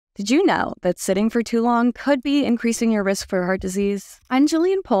Did you know that sitting for too long could be increasing your risk for heart disease? I'm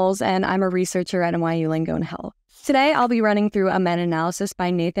Jillian Poles, and I'm a researcher at NYU Langone Health. Today, I'll be running through a meta-analysis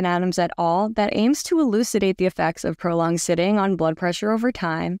by Nathan Adams et al. That aims to elucidate the effects of prolonged sitting on blood pressure over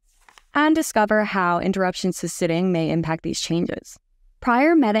time and discover how interruptions to sitting may impact these changes.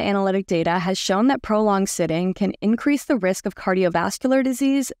 Prior meta-analytic data has shown that prolonged sitting can increase the risk of cardiovascular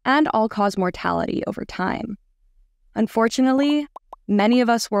disease and all-cause mortality over time. Unfortunately, many of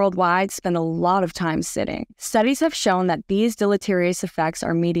us worldwide spend a lot of time sitting. Studies have shown that these deleterious effects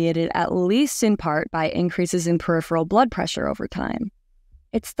are mediated at least in part by increases in peripheral blood pressure over time.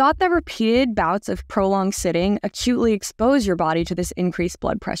 It's thought that repeated bouts of prolonged sitting acutely expose your body to this increased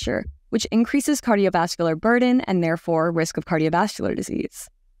blood pressure, which increases cardiovascular burden and therefore risk of cardiovascular disease.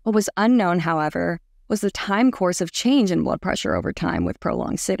 What was unknown, however, was the time course of change in blood pressure over time with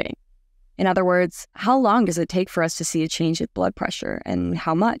prolonged sitting. In other words, how long does it take for us to see a change in blood pressure, and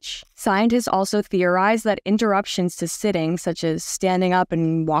how much? Scientists also theorize that interruptions to sitting, such as standing up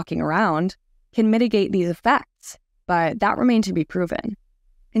and walking around, can mitigate these effects, but that remains to be proven.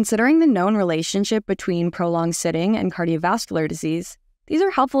 Considering the known relationship between prolonged sitting and cardiovascular disease, these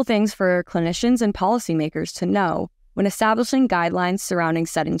are helpful things for clinicians and policymakers to know when establishing guidelines surrounding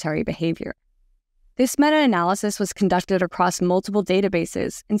sedentary behavior. This meta-analysis was conducted across multiple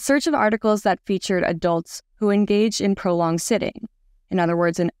databases in search of articles that featured adults who engaged in prolonged sitting, in other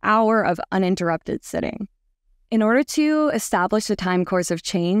words, an hour of uninterrupted sitting. In order to establish the time course of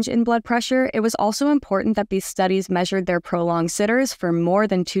change in blood pressure, it was also important that these studies measured their prolonged sitters for more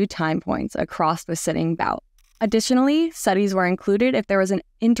than 2 time points across the sitting bout. Additionally, studies were included if there was an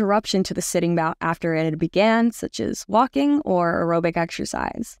interruption to the sitting bout after it had began, such as walking or aerobic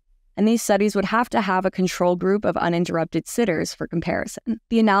exercise. And these studies would have to have a control group of uninterrupted sitters for comparison.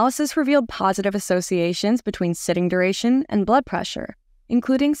 The analysis revealed positive associations between sitting duration and blood pressure,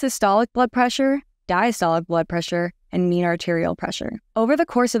 including systolic blood pressure, diastolic blood pressure, and mean arterial pressure. Over the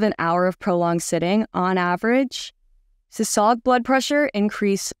course of an hour of prolonged sitting, on average, systolic blood pressure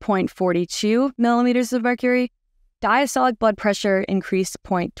increased 0.42 millimeters of mercury, diastolic blood pressure increased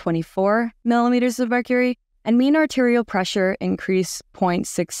 0.24 millimeters of mercury, and mean arterial pressure increased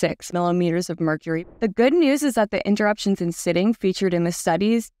 0.66 millimeters of mercury. The good news is that the interruptions in sitting featured in the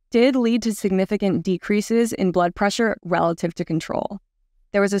studies did lead to significant decreases in blood pressure relative to control.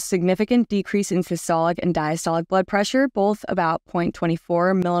 There was a significant decrease in systolic and diastolic blood pressure, both about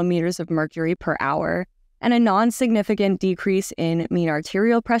 0.24 millimeters of mercury per hour, and a non-significant decrease in mean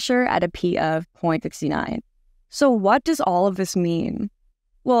arterial pressure at a P of 0.69. So what does all of this mean?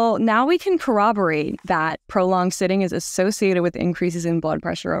 Well, now we can corroborate that prolonged sitting is associated with increases in blood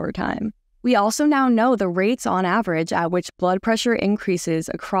pressure over time. We also now know the rates on average at which blood pressure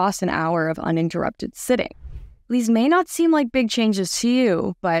increases across an hour of uninterrupted sitting. These may not seem like big changes to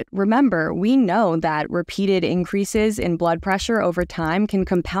you, but remember, we know that repeated increases in blood pressure over time can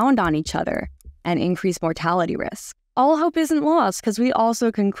compound on each other and increase mortality risk. All hope isn't lost because we also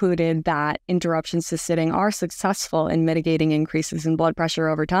concluded that interruptions to sitting are successful in mitigating increases in blood pressure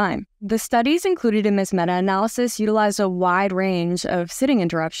over time. The studies included in this meta-analysis utilized a wide range of sitting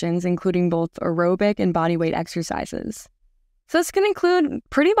interruptions, including both aerobic and body weight exercises. So this can include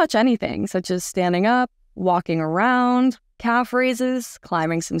pretty much anything, such as standing up, walking around, calf raises,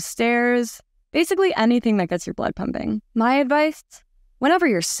 climbing some stairs, basically anything that gets your blood pumping. My advice? Whenever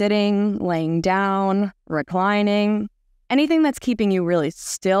you're sitting, laying down, reclining, anything that's keeping you really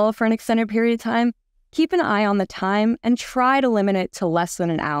still for an extended period of time, keep an eye on the time and try to limit it to less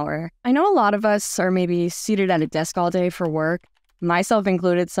than an hour. I know a lot of us are maybe seated at a desk all day for work, myself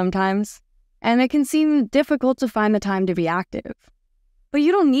included sometimes, and it can seem difficult to find the time to be active. But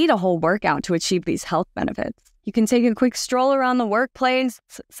you don't need a whole workout to achieve these health benefits. You can take a quick stroll around the workplace,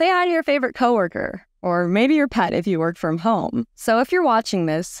 say hi to your favorite coworker, or maybe your pet if you work from home. So if you're watching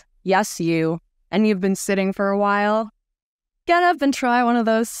this, yes you, and you've been sitting for a while, get up and try one of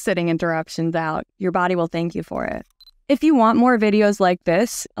those sitting interruptions out. Your body will thank you for it. If you want more videos like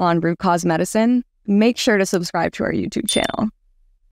this on root cause medicine, make sure to subscribe to our YouTube channel.